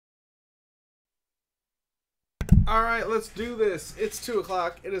Alright, let's do this. It's 2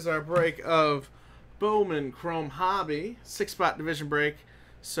 o'clock. It is our break of Bowman Chrome Hobby. 6-spot division break.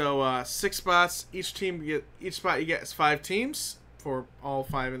 So 6 spots. Each spot you get is 5 teams for all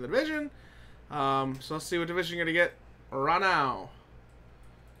 5 in the division. So let's see what division you're going to get right now.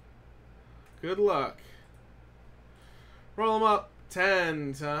 Good luck. Roll them up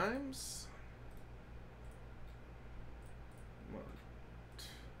 10 times.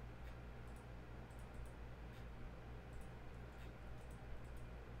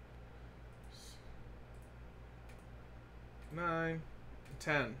 9,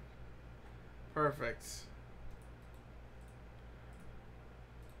 10. Perfect.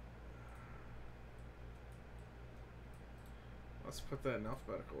 Let's put that in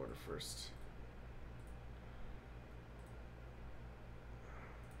alphabetical order first.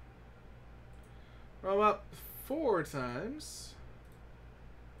 Roll up 4 times.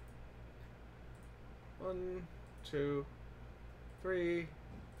 1, 2, 3,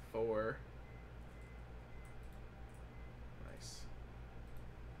 4. Nice.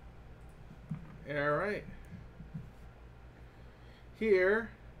 All right. Here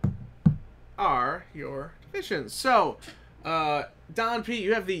are your divisions. So, Don P.,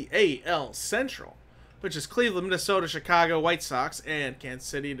 you have the AL Central, which is Cleveland, Minnesota, Chicago, White Sox, and Kansas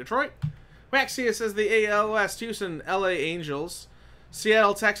City, Detroit. Waxius has the AL West, Houston, LA Angels,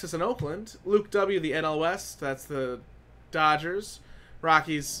 Seattle, Texas, and Oakland. Luke W., the NL West, that's the Dodgers,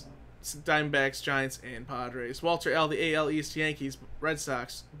 Rockies, Diamondbacks, Giants, and Padres. Walter L., the AL East, Yankees, Red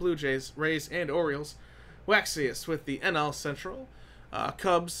Sox, Blue Jays, Rays, and Orioles. Waxius with the NL Central,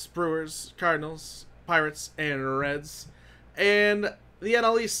 Cubs, Brewers, Cardinals, Pirates, and Reds. And the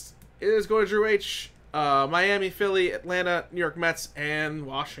NL East is going to Drew H., Miami, Philly, Atlanta, New York Mets, and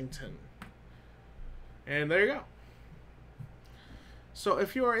Washington. And there you go. So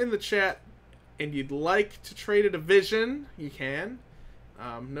if you are in the chat and you'd like to trade a division, you can.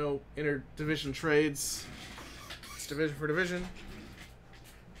 No inter-division trades. It's division for division.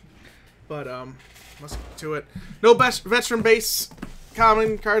 But let's get to it. No best veteran base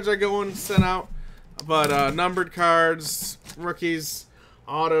common cards are going sent out. But numbered cards, rookies,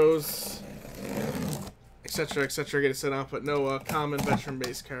 autos, etc., etc. get sent out. But no common veteran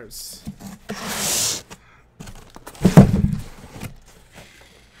base cards.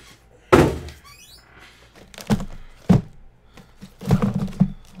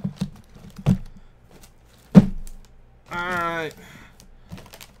 Alright.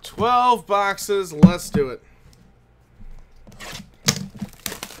 12 boxes. Let's do it.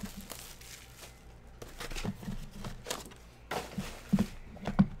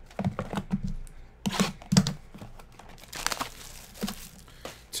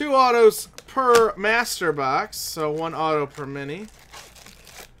 Two autos per master box, so 1 auto per mini.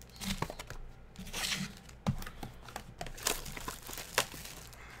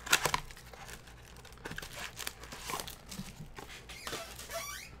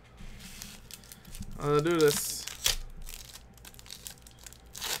 I'll do this.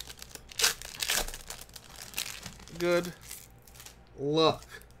 Good luck.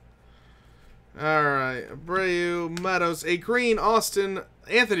 Alright, Abreu, Meadows, a green Austin,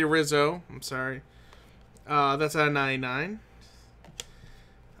 Anthony Rizzo, I'm sorry. That's out of 99.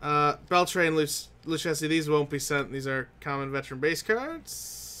 Beltran, Lucchesi, these won't be sent. These are common veteran base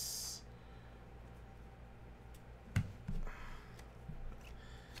cards.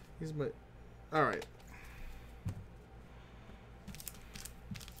 These might... Alright.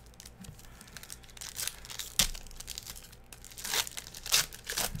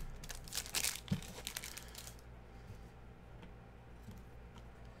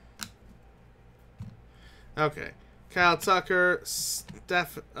 Okay. Kyle Tucker,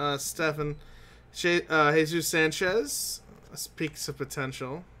 Stefan, Jesus Sanchez, peaks of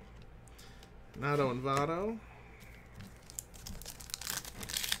potential. Nato and Votto.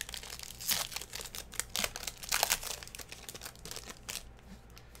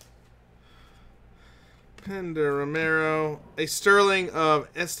 Pinder, Romero, a Sterling of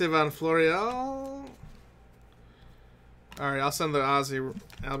Estevan Florial. Alright, I'll send the Ozzy.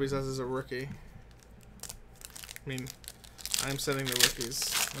 Albies as a rookie. I mean, I'm sending the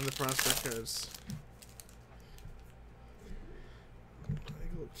rookies and the prospect cards.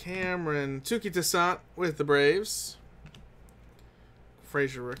 Cameron, Tuki Toussaint with the Braves.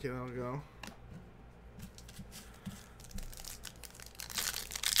 Frazier rookie, that'll go.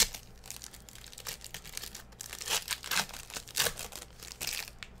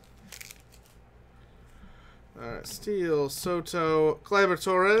 Alright, Steele, Soto, Gleyber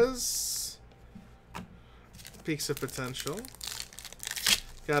Torres. Peaks of potential.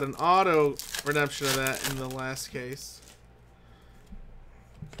 Got an auto redemption of that in the last case.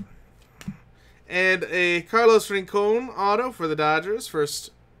 And a Carlos Rincon auto for the Dodgers.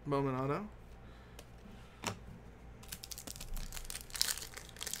 First Bowman auto.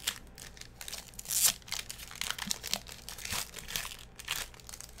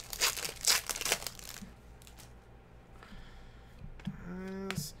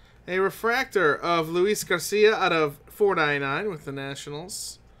 A refractor of Luis Garcia out of 499 with the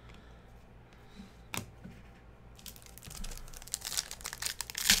Nationals.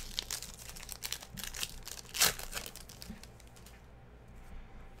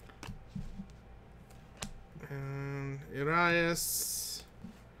 And Urias.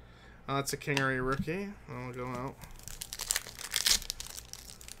 Oh, that's a Kingery rookie. That'll go out.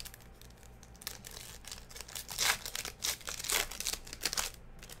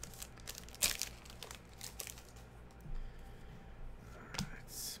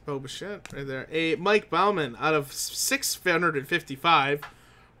 Bichette right there. A Mike Bowman out of 655.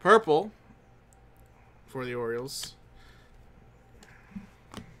 Purple for the Orioles.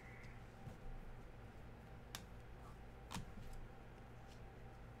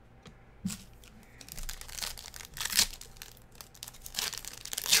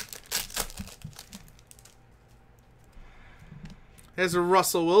 There's a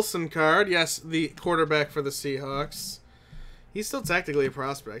Russell Wilson card. Yes, the quarterback for the Seahawks. He's still technically a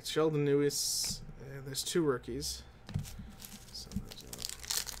prospect. Sheldon Lewis. There's two rookies.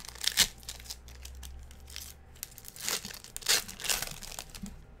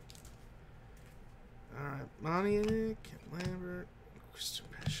 All right, Moniak, Lambert, Christian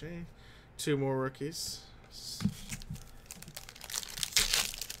Pache. Two more rookies.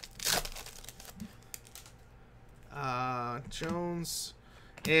 Jones.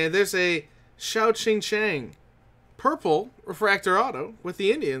 And there's a Xiao Ching Chang. Purple refractor auto with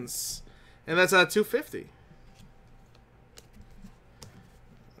the Indians, and that's at 250.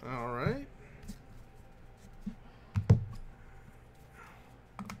 All right.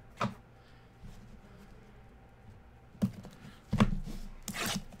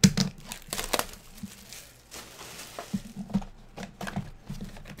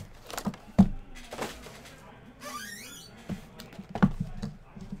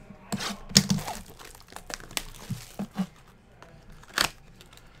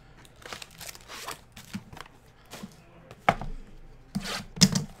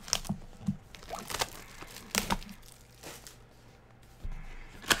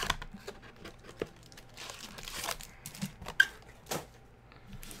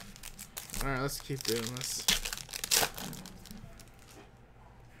 Alright, let's keep doing this.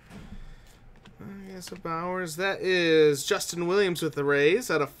 So Bowers, that is Justin Williams with the Rays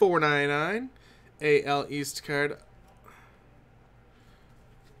out of 499. AL East card.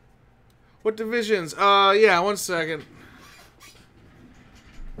 What divisions? Yeah, 1 second.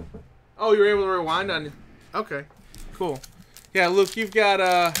 Oh, you were able to rewind on it. Okay, cool. Yeah, Luke, you've got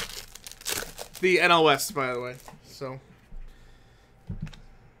the NL West, by the way. So,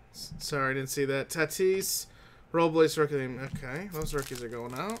 sorry, I didn't see that. Tatis, Robles, rookie name. Okay, those rookies are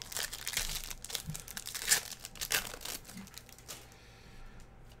going out.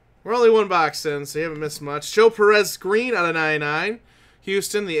 We're only one box in, so you haven't missed much. Joe Perez Green out of 99.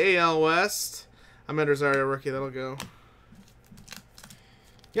 Houston, the AL West. Ahmed Rosario rookie, that'll go.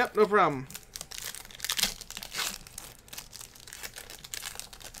 Yep, no problem.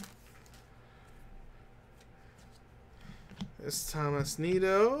 This Thomas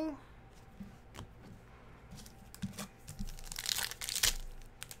Nido.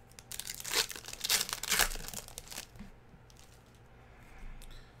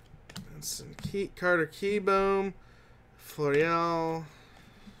 Vincent Carter Keyboom. Florial.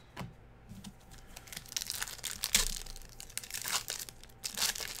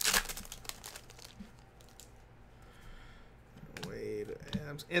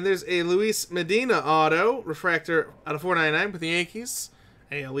 And there's a Luis Medina auto refractor out of 499 with the Yankees.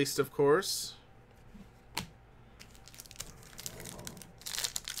 AL East, of course.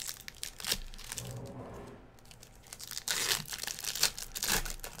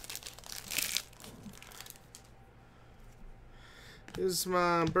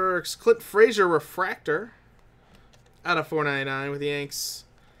 Usman Burks, Clint Frazier refractor out of 499 with the Yanks.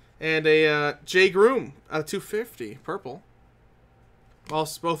 And a Jay Groom out of 250, purple.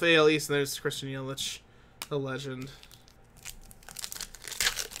 Also, both AL East, and there's Christian Yelich, the legend.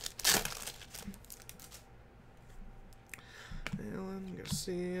 Alan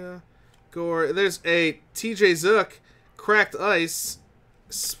Garcia. Gore. There's a TJ Zook, cracked ice,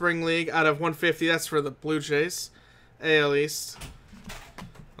 Spring League out of 150. That's for the Blue Jays. AL East.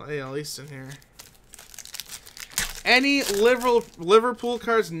 AL East in here. Any Liverpool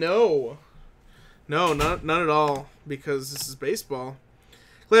cards? No. No, none at all, because this is baseball.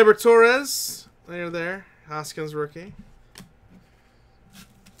 Gleyber Torres, there. Hoskins rookie.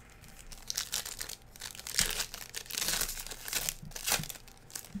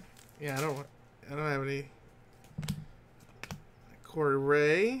 Yeah, I don't have any. Corey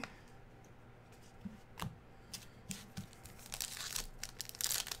Ray.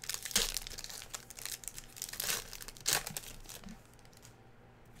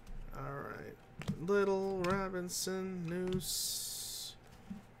 All right, Little Robinson, Noose,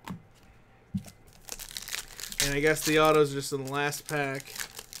 and I guess the autos are just in the last pack.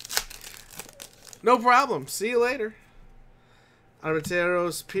 No problem. See you later.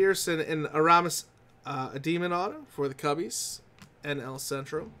 Armenteros, Pearson, and Aramis, a Demon auto for the Cubbies, and El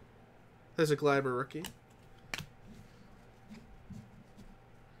Centro. There's a Gleyber rookie.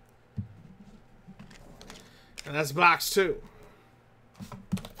 And that's box 2.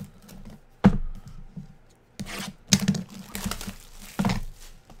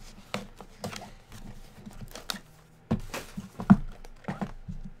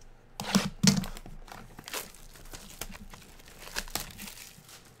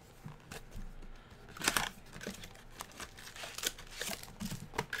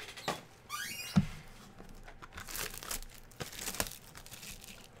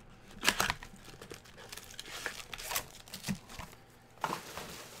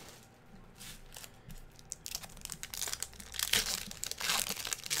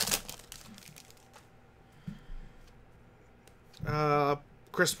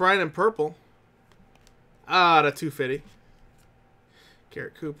 Chris Bryant in purple. The 250.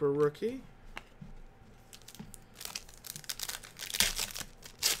 Garrett Cooper rookie.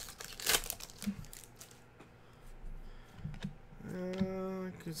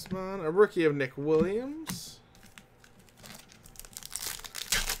 Guzman, a rookie of Nick Williams.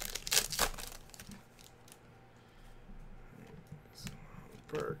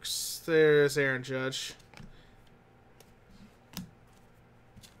 Burks. There's Aaron Judge.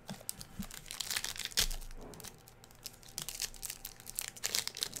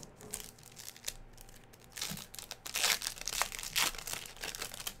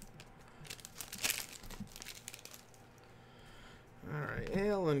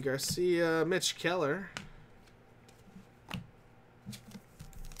 Alan Garcia, Mitch Keller.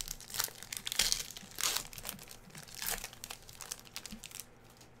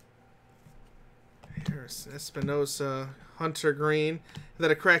 Harrison Espinosa, Hunter Green. And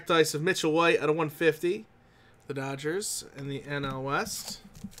then a cracked ice of Mitchell White out of 150. The Dodgers and the NL West.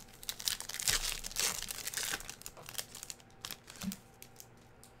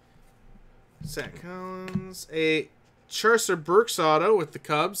 Zach Collins, a Chaucer Brooks auto with the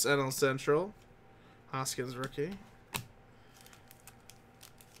Cubs, NL Central. Hoskins rookie.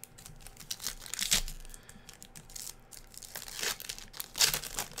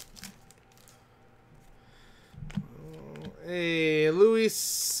 A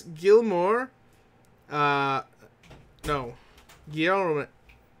Luis Gilmore. No. Guillaume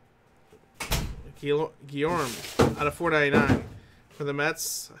out of 499 for the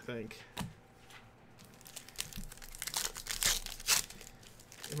Mets, I think.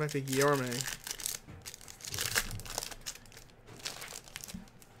 It might be Guillaume. I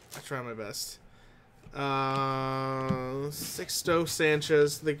try my best. Sixto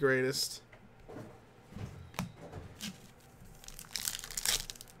Sanchez, the greatest.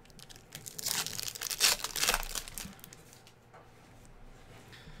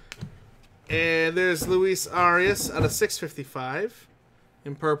 And there's Luis Arias out of 655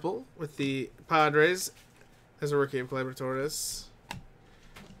 in purple with the Padres as a rookie of Gleyber Torres.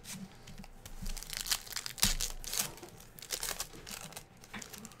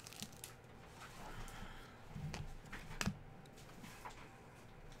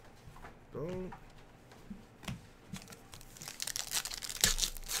 Boom.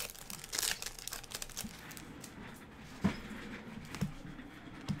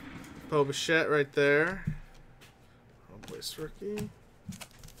 Bo Bichette right there. Home place rookie.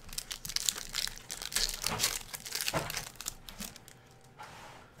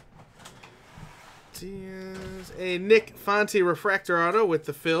 Diaz. A Nick Fonte refractor auto with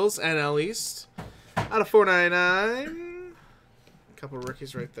the Phils, NL East. Out of 499. A couple of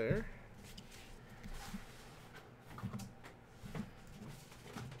rookies right there.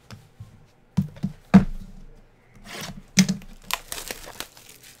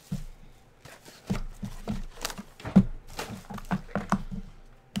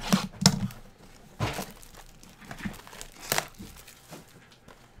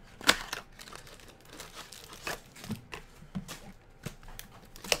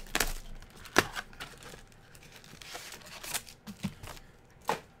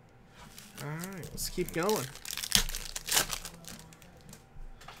 keep going.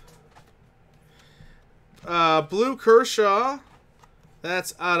 Blue Kershaw.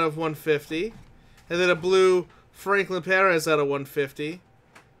 That's out of 150. And then a blue Franklin Perez out of 150.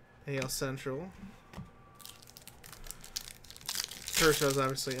 AL Central. Kershaw's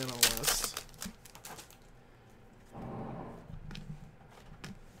obviously NL West.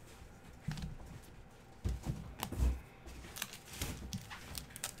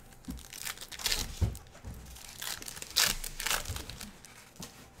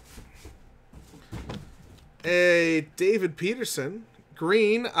 A David Peterson,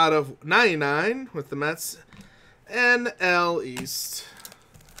 green out of 99 with the Mets. NL East.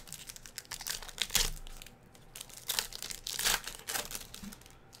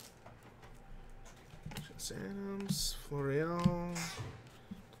 Chase Adams, Florial.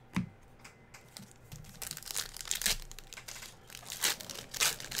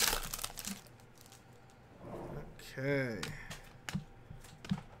 Okay.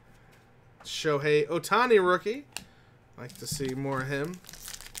 Shohei Ohtani rookie. Like to see more of him.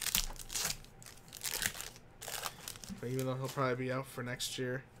 But even though he'll probably be out for next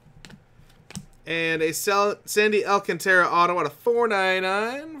year. And a Sandy Alcantara auto out of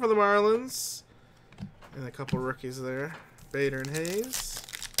 499 for the Marlins. And a couple rookies there. Bader and Hayes.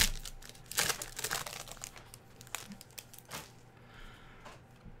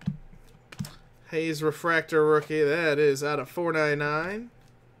 Hayes refractor rookie. That is out of 499.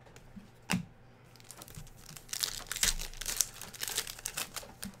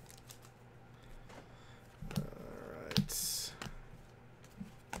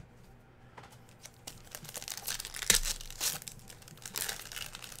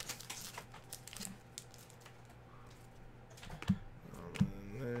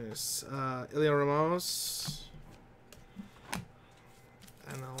 Ilya Ramos.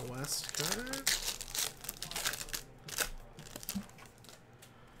 NL West card.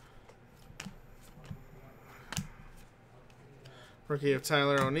 Rookie of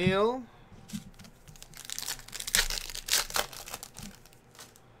Tyler O'Neill.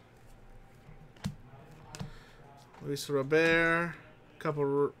 Luis Robert.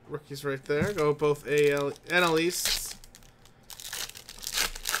 Couple rookies right there. Go both NL East.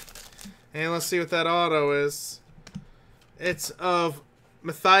 And let's see what that auto is. It's of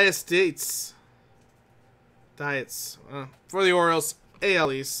Matthias Dietz. For the Orioles,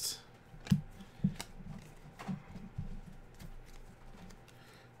 AL East.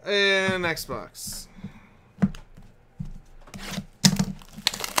 And next box.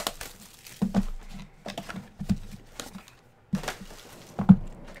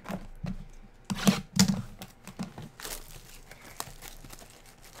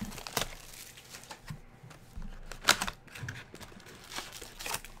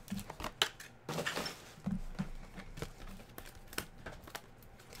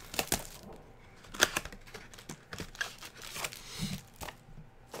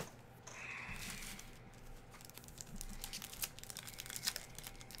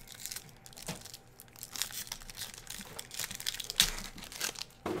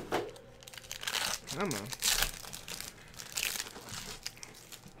 Come on.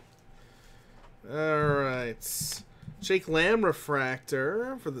 Alright. Jake Lamb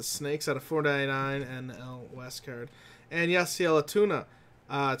refractor for the Snakes out of 499 NL West card. And Yasiel Atuna,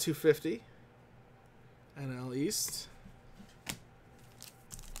 250 NL East.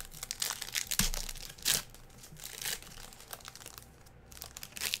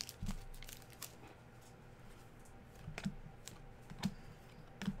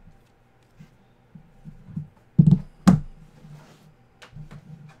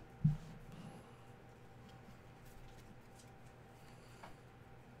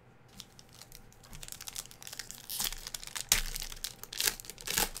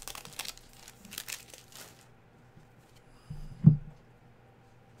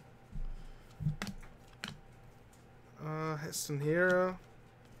 Heston Hero.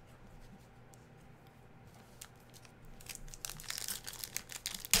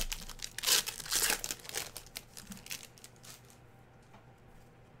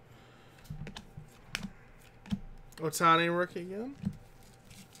 Ohtani rookie again.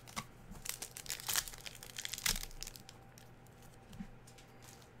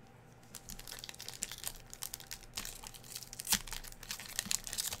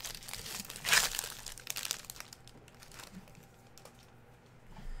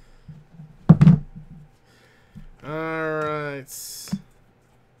 Alright.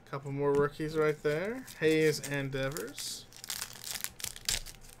 Couple more rookies right there. Hayes and Devers.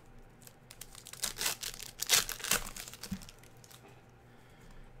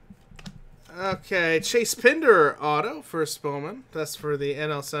 Okay, Chase Pinder auto, first Bowman. That's for the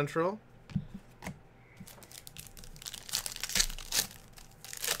NL Central.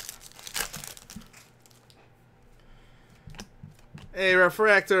 A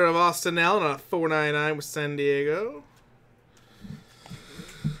refractor of Austin Allen on a 499 with San Diego.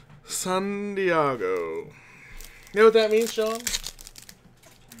 San Diego. You know what that means, Sean?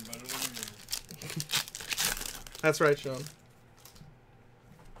 That's right, Sean.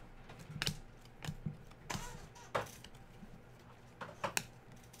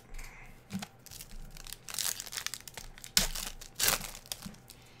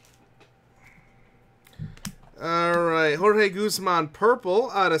 All right, Jorge Guzman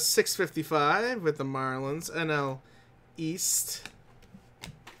purple out of 655 with the Marlins. NL East.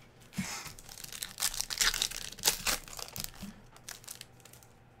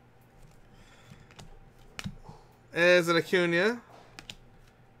 As an Acuna.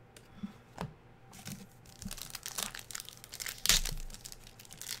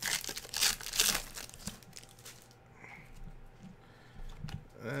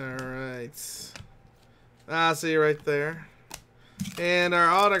 Alright. Ah, see you right there. And our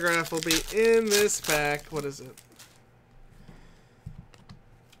autograph will be in this pack. What is it?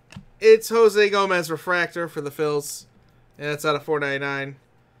 It's Jose Gomez refractor for the Phils. Yeah, it's out of 499.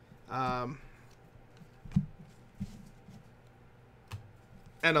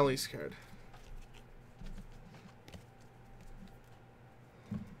 NL East card.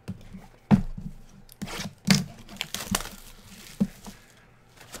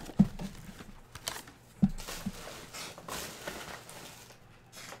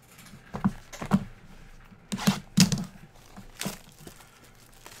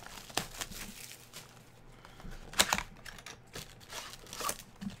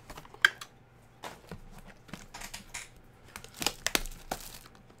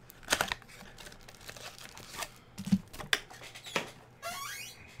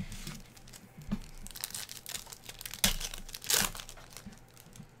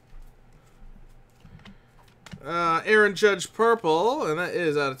 Aaron Judge purple, and that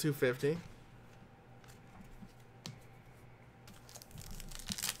is out of 250.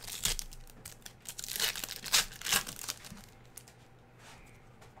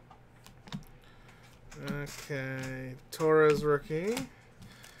 Okay, Torres rookie.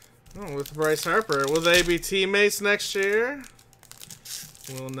 Oh, with Bryce Harper. Will they be teammates next year?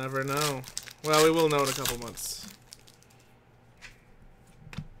 We'll never know. Well, we will know in a couple months.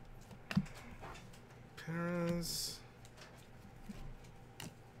 Perez.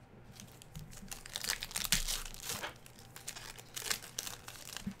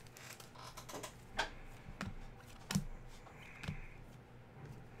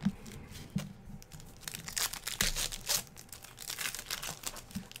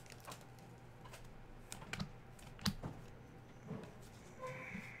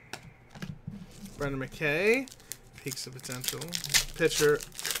 Brendan McKay, peaks of potential, pitcher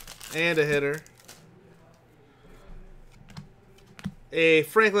and a hitter. A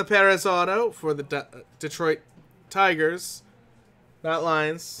Franklin Perez auto for the Detroit Tigers, not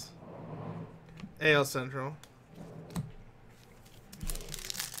Lions. AL Central.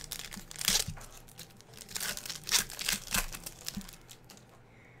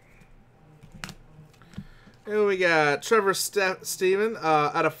 And we got Trevor Steven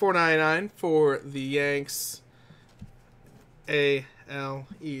out of 499 for the Yanks. AL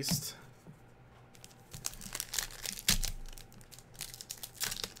East.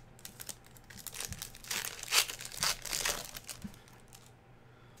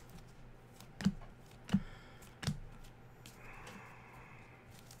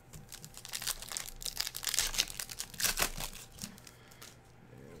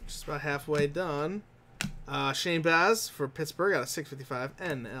 Just about halfway done. Shane Baz for Pittsburgh out of 655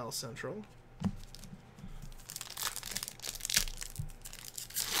 NL Central.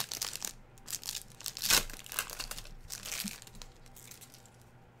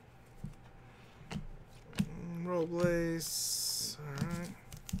 Robles. All right.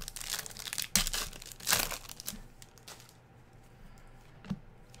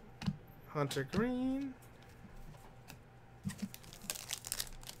 Hunter Green.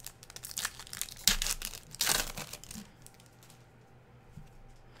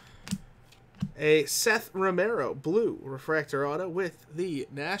 A Seth Romero blue refractor auto with the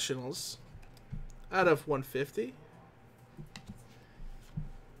Nationals out of 150.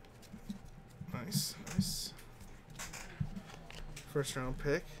 Nice, nice. First round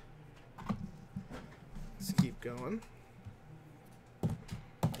pick. Let's keep going.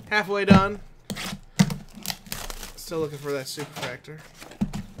 Halfway done. Still looking for that super factor.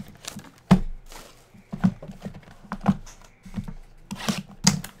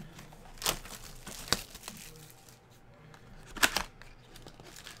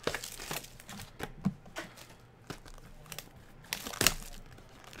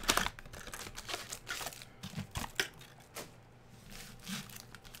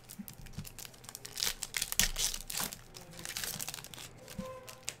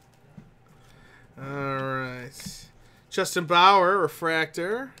 Justin Bauer,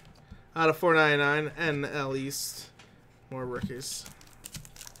 refractor, out of 499, NL East. More rookies.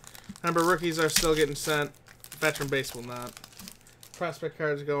 Remember, rookies are still getting sent. Veteran base will not. Prospect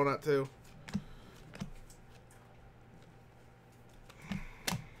cards are going out too.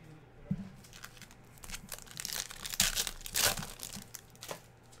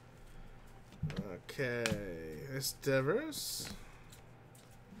 Okay, this Devers.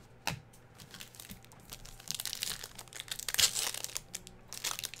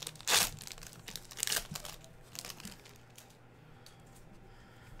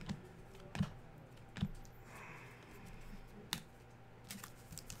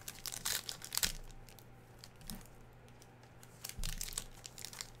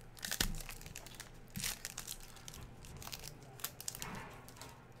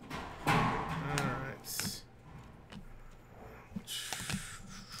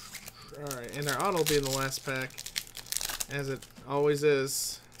 Alright, and our auto will be in the last pack, as it always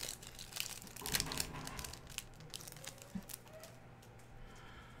is.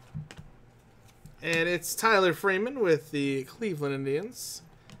 And it's Tyler Freeman with the Cleveland Indians,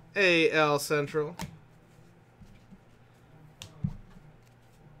 AL Central.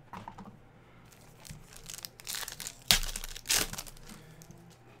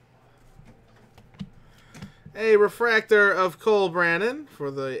 A refractor of Cole Brandon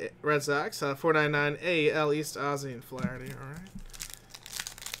for the Red Sox. 499 AL East, Ozzie and Flaherty. All right.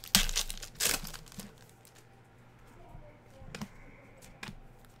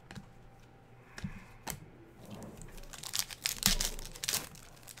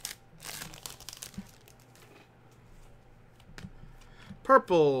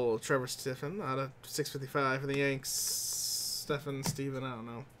 Purple, Trevor Stephan out of 655 for the Yanks. Steven, I don't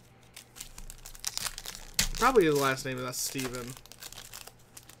know. Probably the last name of that's Steven.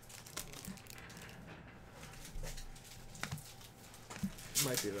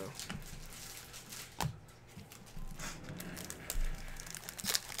 Might be though.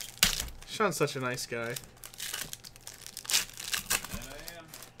 Sean's such a nice guy.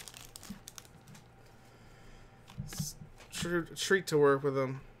 It's a treat to work with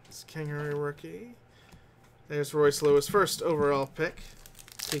him. It's Kangaroo rookie. There's Royce Lewis, first overall pick.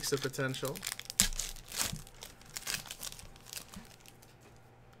 Peaks of potential.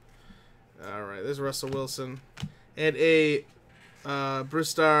 Alright, there's Russell Wilson. And a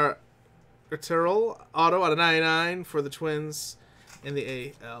Brewstar Retirol auto out of 99 for the Twins in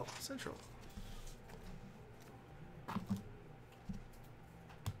the AL Central.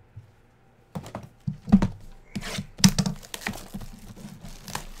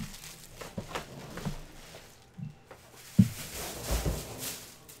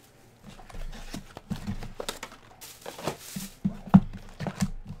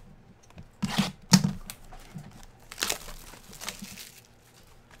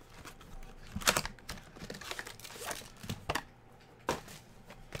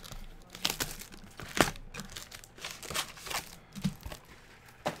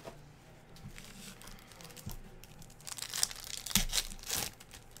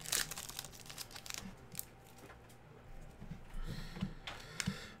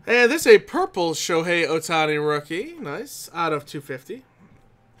 And this is a purple Shohei Ohtani rookie. Nice. Out of 250.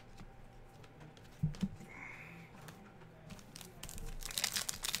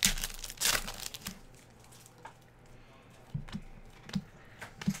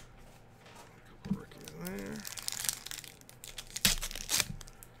 Rookies there.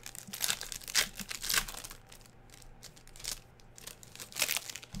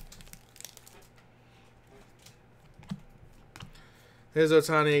 Here's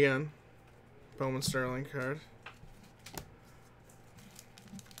Ohtani again. Bowman Sterling card.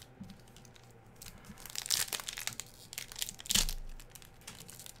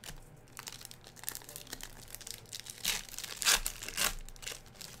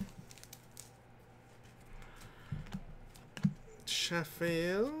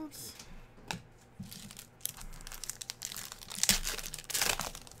 Sheffield.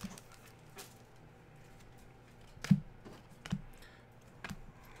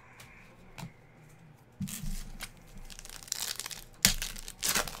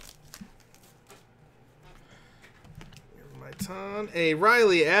 A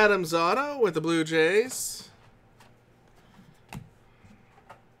Riley Adams auto with the Blue Jays.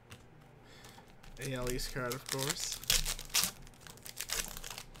 AL East card, of course.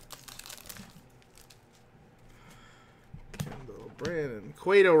 Kendall Brandon.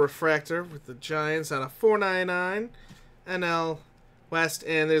 Cueto refractor with the Giants out of 499. NL West.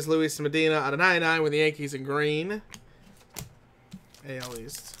 And there's Luis Medina out of 99 with the Yankees in green. AL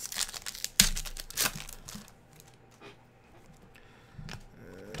East.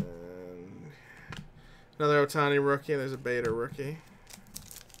 Another Otani rookie. There's a Beta rookie.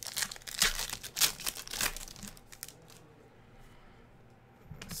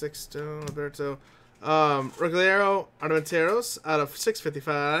 Sixto, Alberto. Rogliero Armenteros out of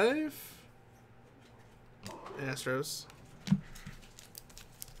 655. Astros.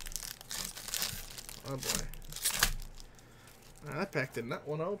 Oh boy. That pack did not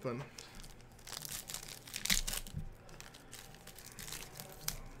want to open.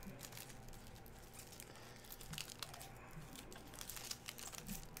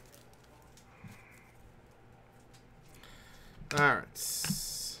 Alright.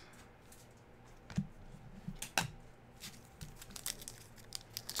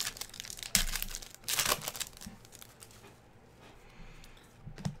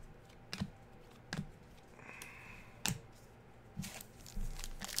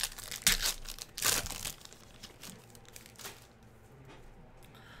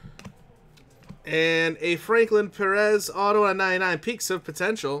 And a Franklin Perez auto at 99. Peaks of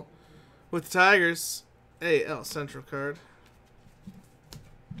potential with the Tigers. AL Central card.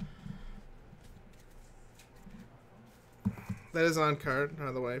 That is on card,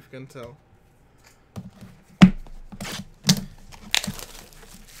 by the way, if you can tell.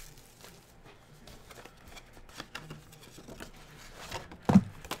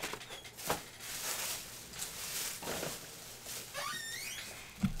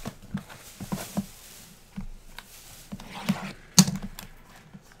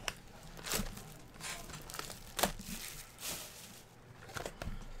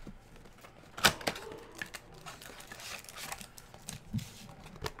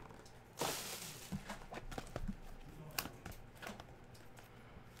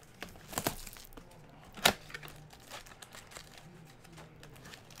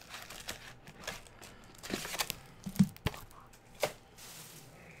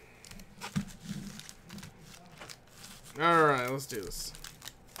 Alright, let's do this.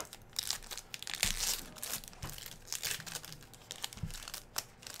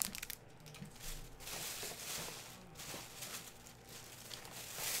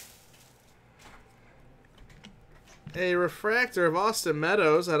 A refractor of Austin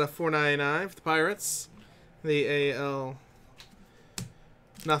Meadows out of 499 for the Pirates. The AL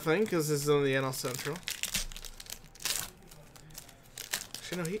nothing, because this is on the NL Central.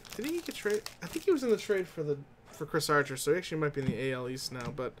 Actually, no, did he get trade? I think he was in the trade for Chris Archer, so he actually might be in the AL East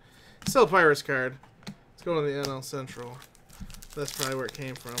now, but still a Pirates card. Let's go to the NL Central. That's probably where it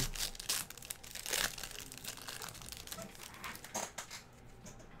came from.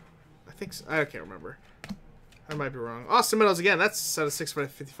 I think so. I can't remember. I might be wrong. Austin Meadows again. That's out of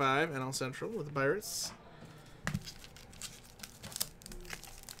 6/55 NL Central with the Pirates.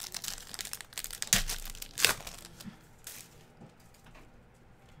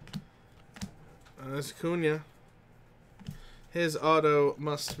 There's Acuna. His auto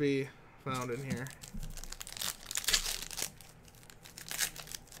must be found in here.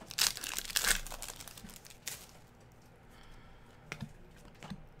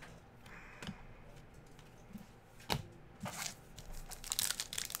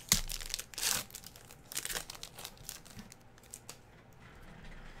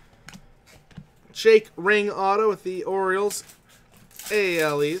 Jake Ring auto with the Orioles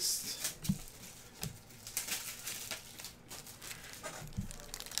AL East.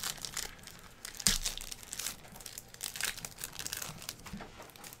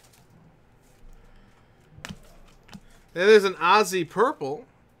 And there's an Ozzie purple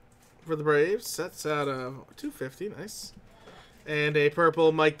for the Braves. That's out of 250. Nice. And a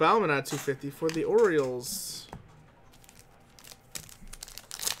purple Mike Bowman at 250 for the Orioles.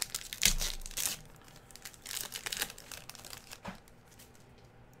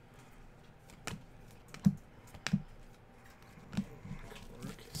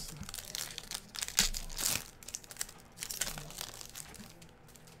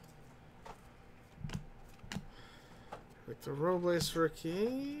 The Robles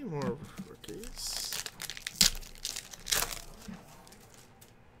rookie, more rookies.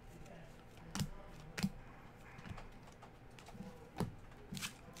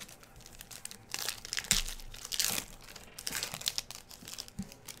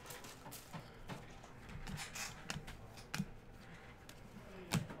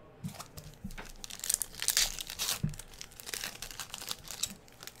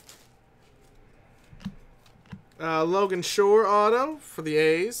 Logan Shore auto for the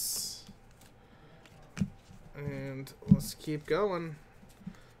A's. And let's keep going.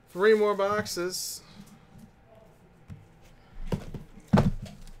 3 more boxes.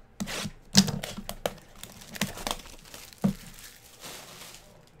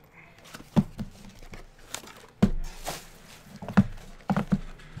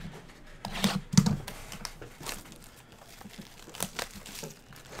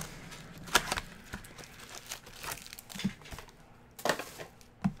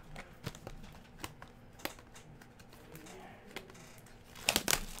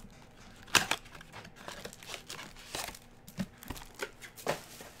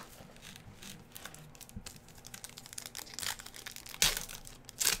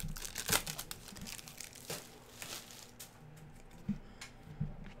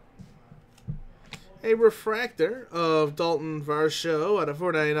 A refractor of Dalton Varsho out of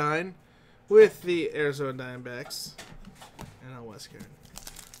 499 with the Arizona Diamondbacks. And on West Karen.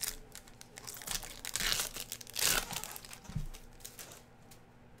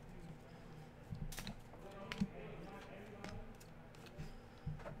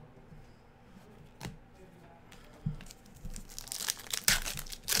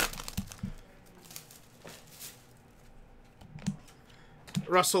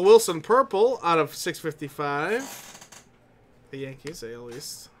 Russell Wilson purple out of 655. The Yankees, at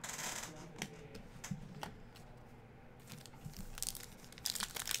least.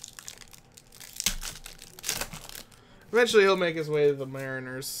 Eventually he'll make his way to the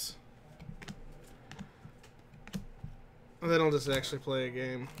Mariners. And then he'll just actually play a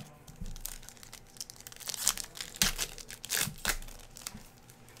game.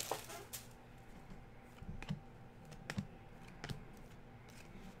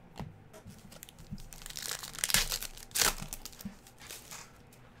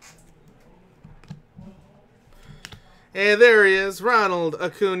 And there he is, Ronald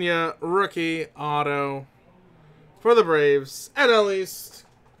Acuna, rookie auto for the Braves. NL East.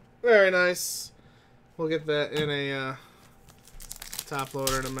 Very nice. We'll get that in a top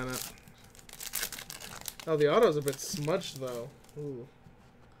loader in a minute. Oh, the auto's a bit smudged, though. Ooh.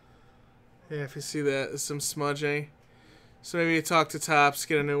 Yeah, if you see that, there's some smudging. So maybe you talk to Topps,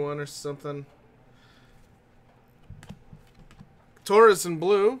 get a new one or something. Torres in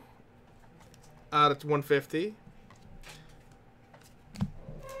blue out at 150.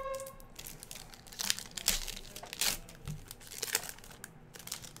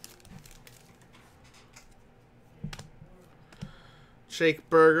 Shake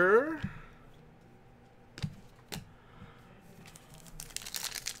Burger.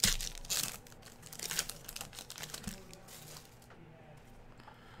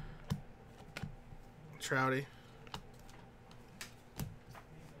 Trouty.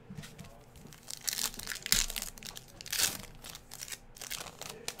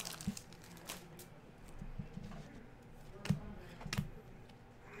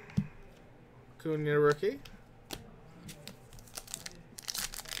 Cunha rookie.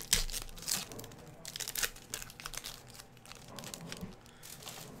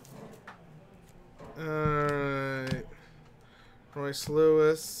 Alright. Royce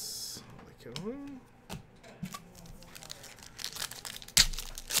Lewis.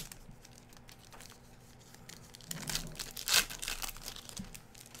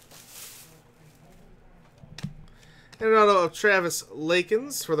 And an auto of Travis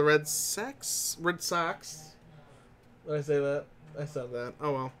Lakins for the Red Sox. Did I say that? I said that.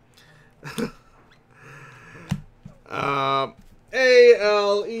 Oh well.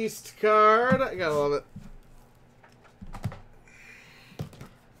 AL East card. I gotta love it.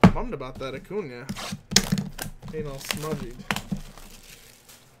 Bummed about that Acuna. Being all smudged.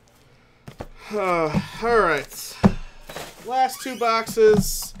 Alright. Last two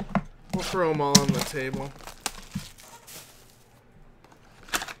boxes. We'll throw them all on the table.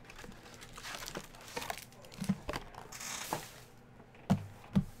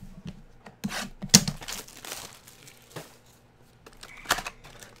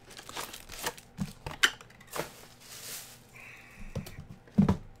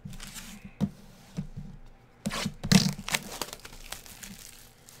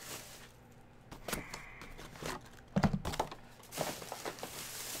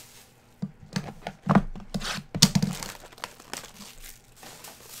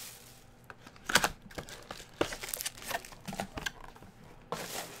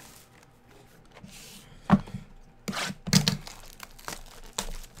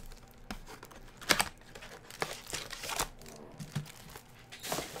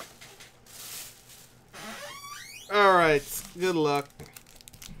 Alright, good luck.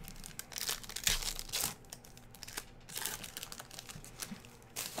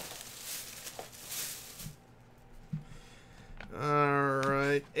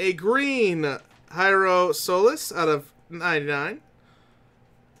 Alright, a green Jairo Solis out of 99.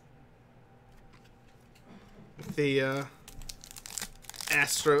 The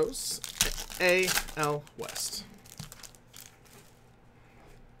Astros, AL West.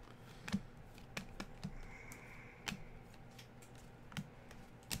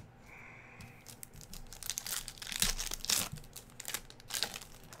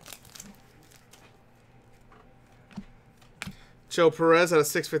 Joe Perez out of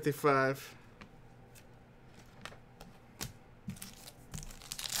 655.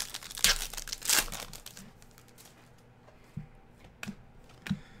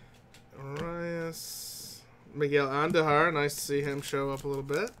 Arias. Miguel Andujar. Nice to see him show up a little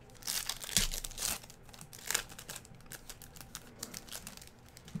bit.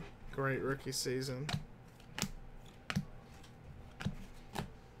 great rookie season.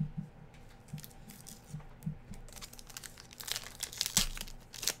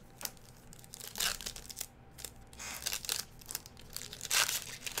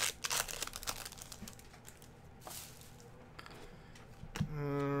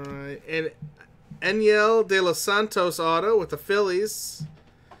 And Enyel De Los Santos auto with the Phillies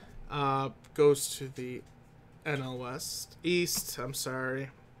goes to the NL West. East, I'm sorry.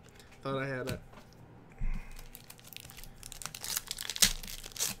 Thought I had it.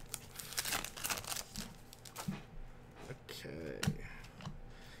 Okay.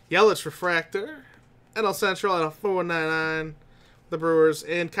 Yelich Refractor. NL Central at a 499. The Brewers.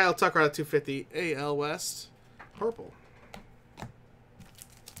 And Kyle Tucker at a 250. AL West. Purple.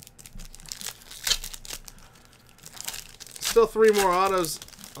 Still 3 more autos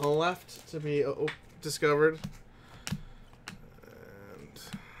left to be discovered. And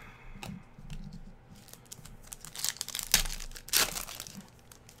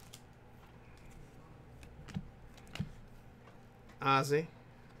Ozzy.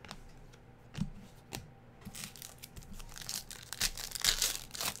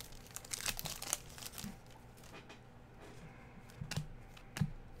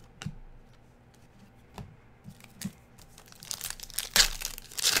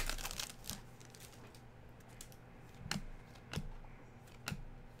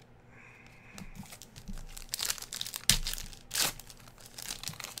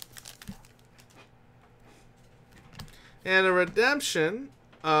 And a redemption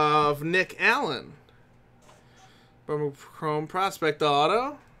of Nick Allen. Bowman Chrome Prospect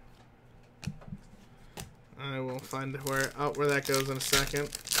Auto. I will find where that goes in a second.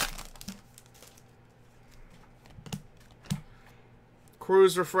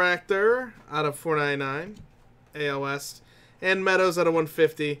 Cruz Refractor out of 499. AL West. And Meadows out of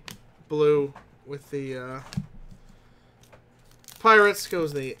 150. Blue with the Pirates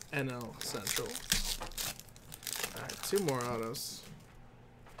goes the NL Central. Alright, 2 more autos.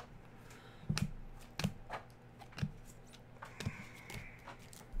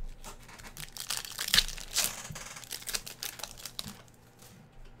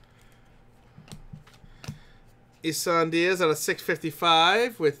 Isan Diaz out of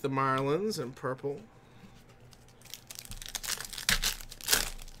 655 with the Marlins in purple.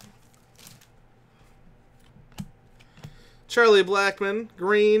 Charlie Blackmon,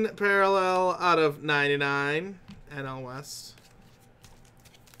 green parallel out of 99. NL West.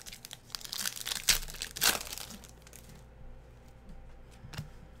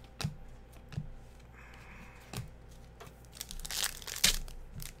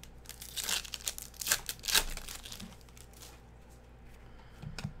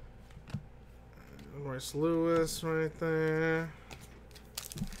 Royce Lewis right there.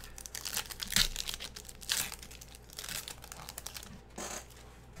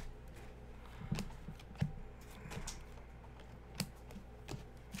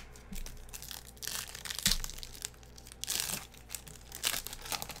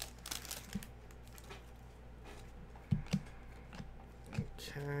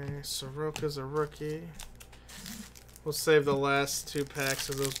 Okay, Soroka's a rookie. We'll save the last 2 packs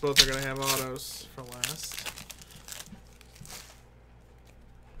because those both are going to have autos for last.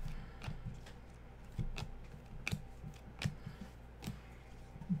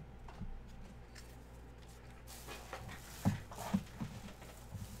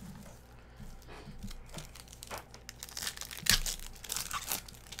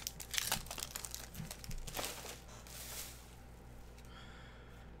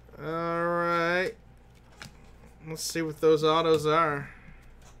 Alright. Let's see what those autos are.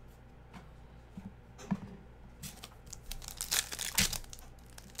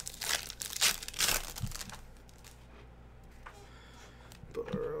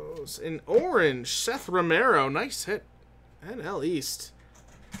 Burrows in orange. Seth Romero. Nice hit. NL East.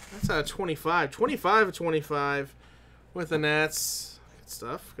 That's out of 25. 25 of 25 with the Nats. Good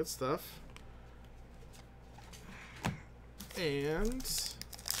stuff. Good stuff. And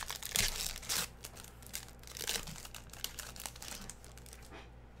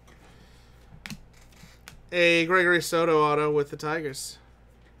a Gregory Soto auto with the Tigers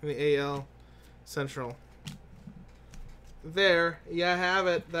in the AL Central. There, you have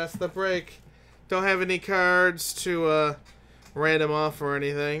it. That's the break. Don't have any cards to random off or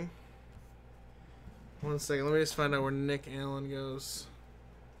anything. 1 second. Let me just find out where Nick Allen goes.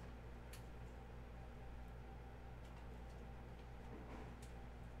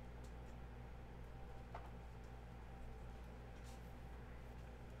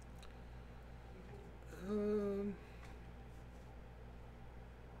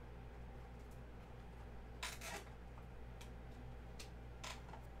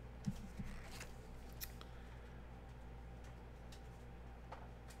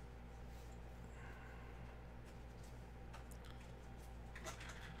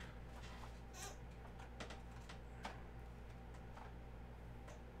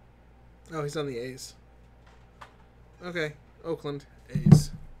 Oh, he's on the A's. Okay, Oakland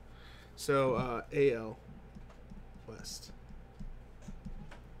A's. So, AL West.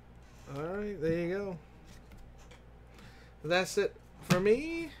 Alright, there you go. That's it for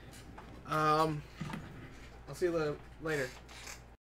me. I'll see you later.